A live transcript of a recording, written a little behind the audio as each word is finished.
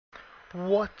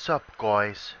What's up,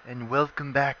 guys, and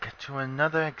welcome back to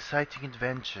another exciting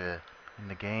adventure in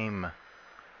the game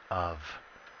of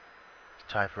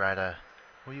Typewriter,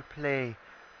 where you play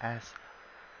as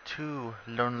two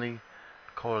lonely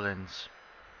colons.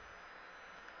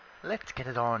 Let's get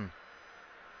it on.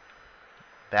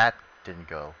 That didn't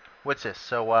go. What's this?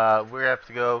 So, we have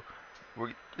to go.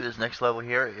 This next level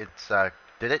here. It's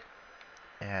Didot,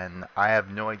 and I have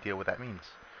no idea what that means.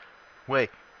 Wait.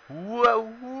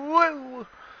 Whoa!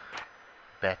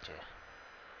 Betcha.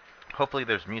 Hopefully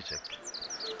there's music.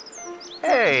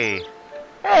 Hey!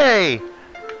 Hey!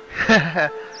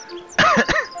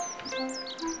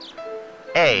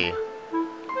 A.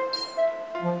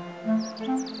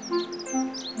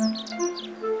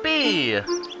 B.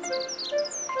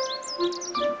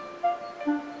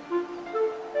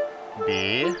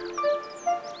 B.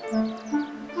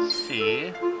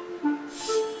 C.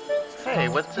 Hey,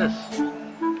 what's this?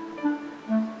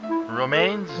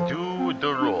 Romains du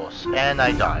Duros, and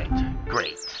I died.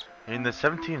 Great. In the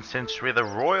 17th century, the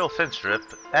royal censorship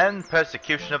and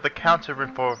persecution of the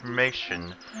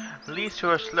Counter-Reformation leads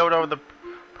to a slowdown of the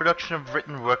production of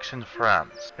written works in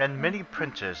France, and many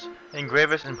printers,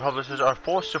 engravers, and publishers are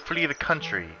forced to flee the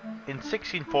country. In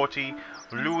 1640,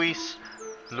 Louis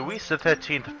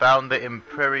XIII found the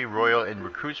Imperie Royal and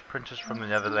recruits printers from the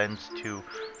Netherlands to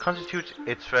constitute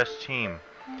its first team.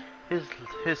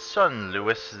 His son,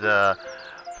 Louis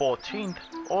XIV,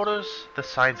 orders the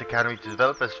Science Academy to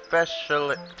develop a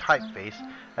special typeface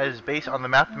that is based on the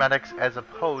mathematics as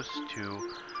opposed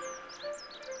to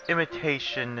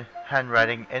imitation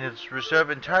handwriting, and is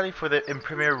reserved entirely for the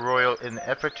Imprimer Royal in the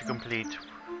effort to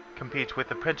compete with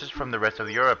the printers from the rest of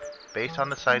Europe. Based on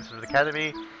the science of the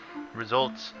Academy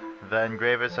results, the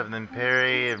engravers of the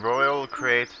Imperie Royal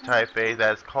creates a typeface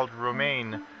that is called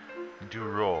Romain du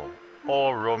Roi,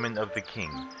 or Roman of the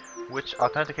King, which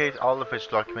authenticates all official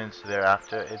documents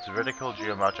thereafter. Its vertical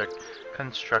geometric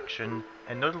construction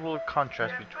and notable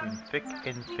contrast between thick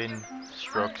and thin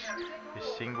strokes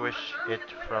distinguish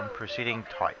it from preceding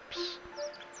types.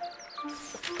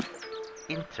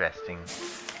 Interesting.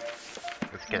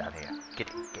 Let's get out of here. Get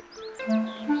it.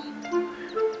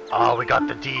 Oh, we got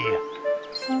the D.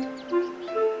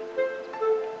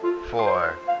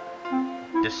 For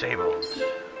disabled.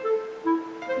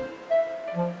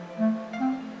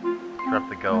 Drop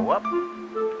the go up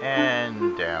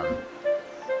and down.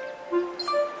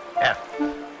 F.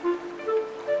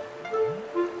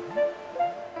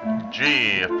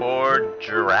 G for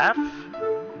giraffe.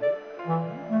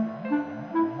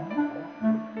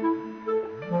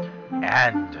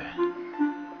 And.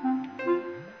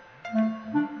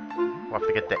 We'll have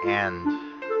to get the and.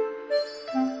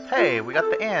 Hey, we got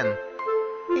the and.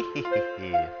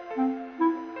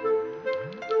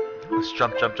 Let's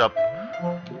jump.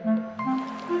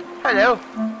 Hello!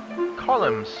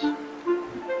 Columns.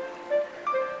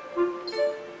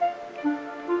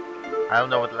 I don't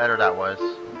know what letter that was.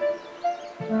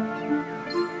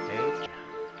 H.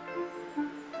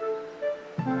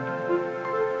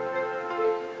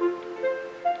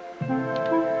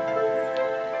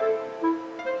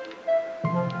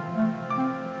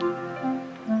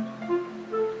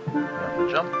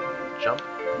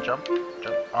 Jump.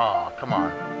 Oh, come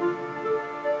on.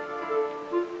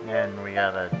 And we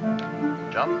gotta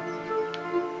jump.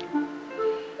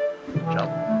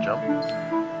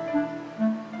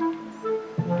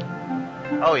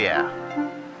 Oh yeah.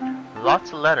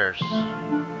 Lots of letters.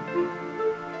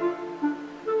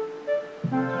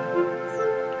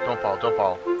 Don't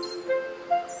fall.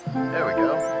 There we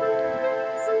go.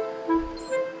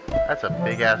 That's a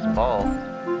big ass ball.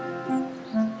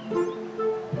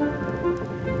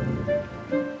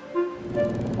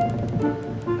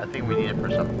 I think we need it for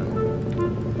something.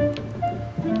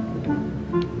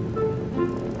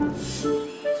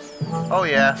 Oh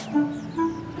yeah.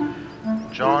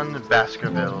 John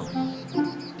Baskerville.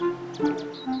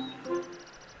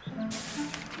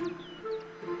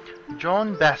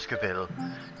 John Baskerville.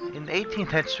 In the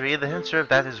 18th century, the censor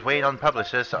that is weighed on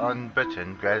publishers on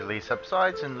Britain gradually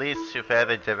subsides and leads to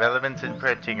further developments in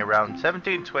printing. Around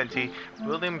 1720,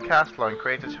 William Caslon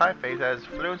created a typeface that is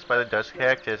influenced by the Dutch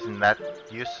characters in that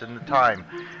use in the time,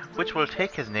 which will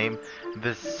take his name,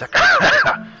 the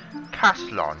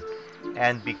Caslon,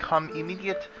 and become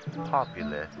immediate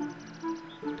popular.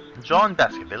 John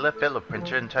Baskerville, a fellow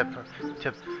printer and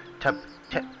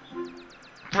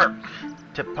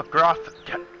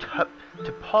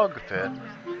typographer,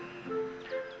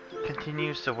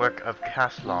 continues the work of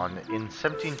Caslon. In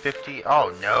 1750,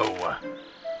 oh no!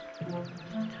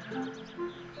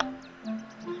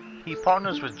 He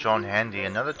partners with John Handy,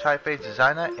 another typeface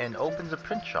designer, and opens a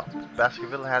print shop.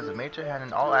 Baskerville has a major hand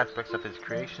in all aspects of his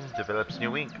creations, develops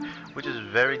new ink, which is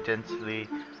very dense,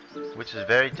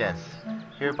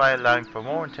 hereby allowing for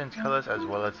more intense colors as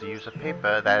well as the use of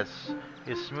paper that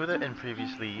is smoother than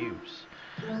previously used.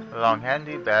 Along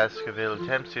Handy, Baskerville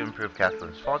attempts to improve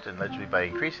Catherine's font allegedly by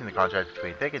increasing the contrast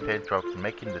between thick and thin strokes and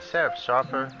making the serif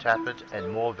sharper, tapered,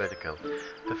 and more vertical.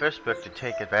 The first book to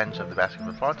take advantage of the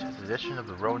Baskerville font is the edition of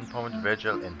the Roman poet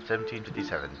Virgil in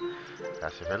 1757.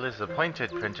 Baskerville is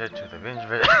appointed printer to the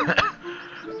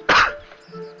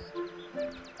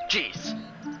Jeez!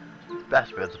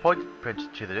 Baskerville is appointed printer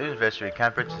to the University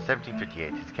Conference in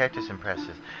 1758. His characters impress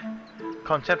his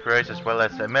contemporaries as well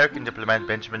as the American diplomat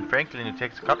Benjamin Franklin, who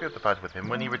takes a copy of the font with him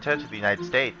when he returns to the United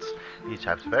States. These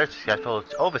types are very successful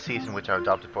overseas and which are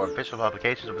adopted for official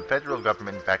publications of the federal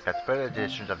government. In fact, that's further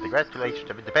editions of the Declaration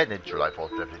of Independence, July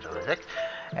 4th, 1776,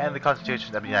 and the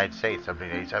Constitution of the United States,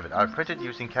 1787, are printed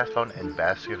using Castellon and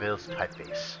Baskerville's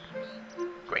typeface.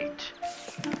 Great.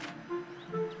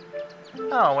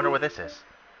 Oh, I wonder what this is.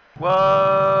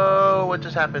 Whoa! What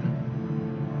just happened?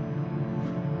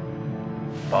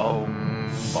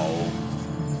 Boom, boom,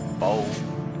 boom,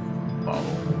 boom,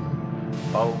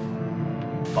 boom,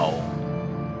 boom, boom,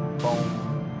 boom,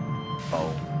 boom,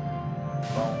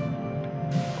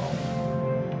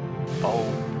 boom, boom,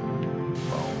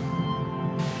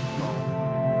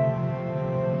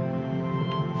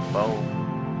 boom,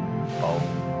 boom.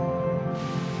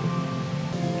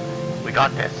 We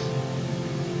got this.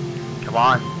 Come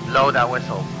on, blow that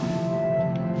whistle.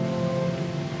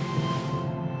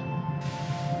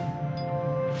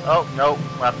 Oh, no,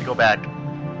 we'll have to go back.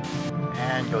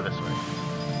 And go this way.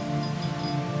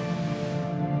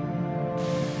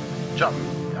 Jump.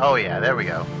 Oh yeah, there we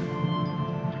go.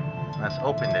 Let's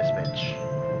open this bitch.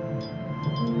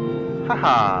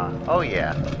 Haha. Oh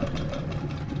yeah.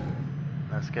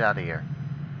 Let's get out of here.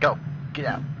 Go. Get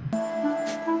out.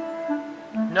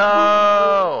 No!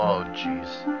 Oh jeez.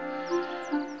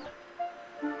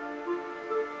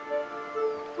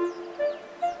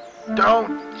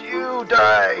 Don't you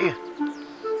die!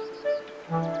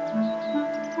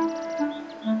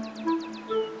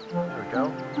 There we go.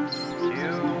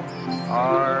 You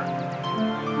are...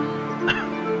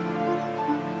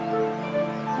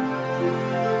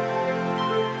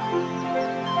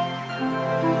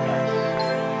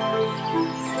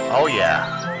 Oh yeah.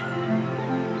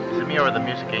 Is it me or the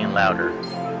music getting louder?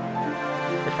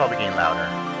 It's probably getting louder.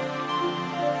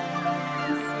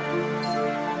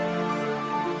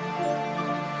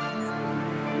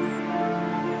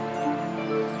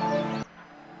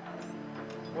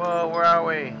 Whoa, where are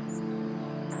we?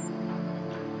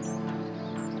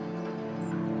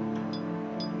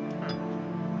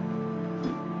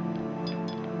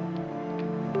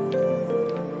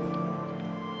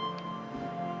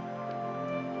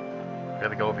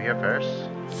 Gotta go over here first.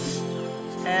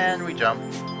 And we jump.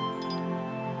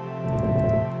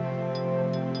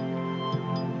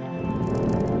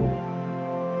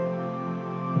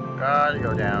 Gotta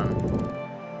go down.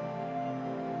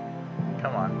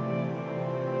 Come on.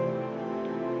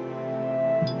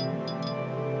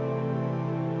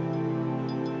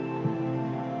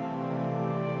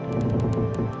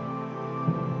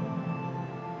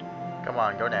 Come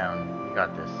on, go down. You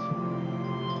got this.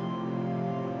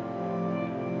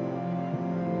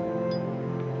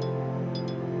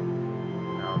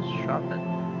 Now let's drop it.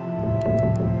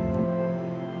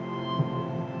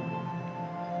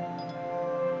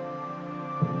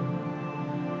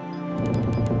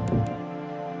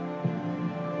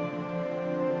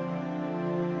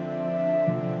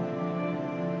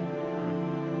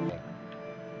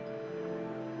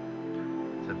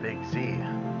 It's a big Z.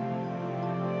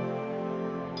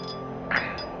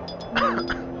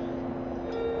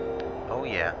 Oh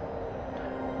yeah.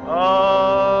 Oh.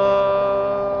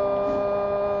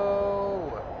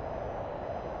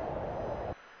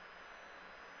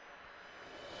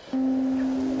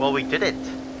 Well, we did it.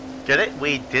 Did it?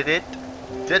 We did it.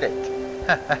 Did it.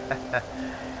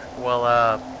 Well,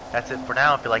 that's it for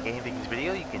now. If you like anything in this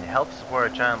video, you can help support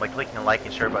our channel by clicking the like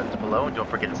and share buttons below, and don't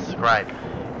forget to subscribe.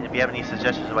 And if you have any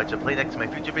suggestions of what to play next in my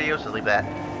future videos, just leave that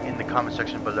in the comment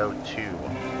section below too.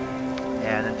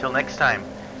 And until next time,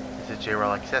 this is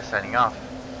JRollXS signing off.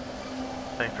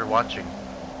 Thanks for watching.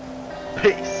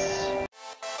 Peace!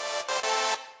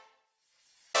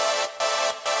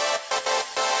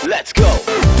 Let's go!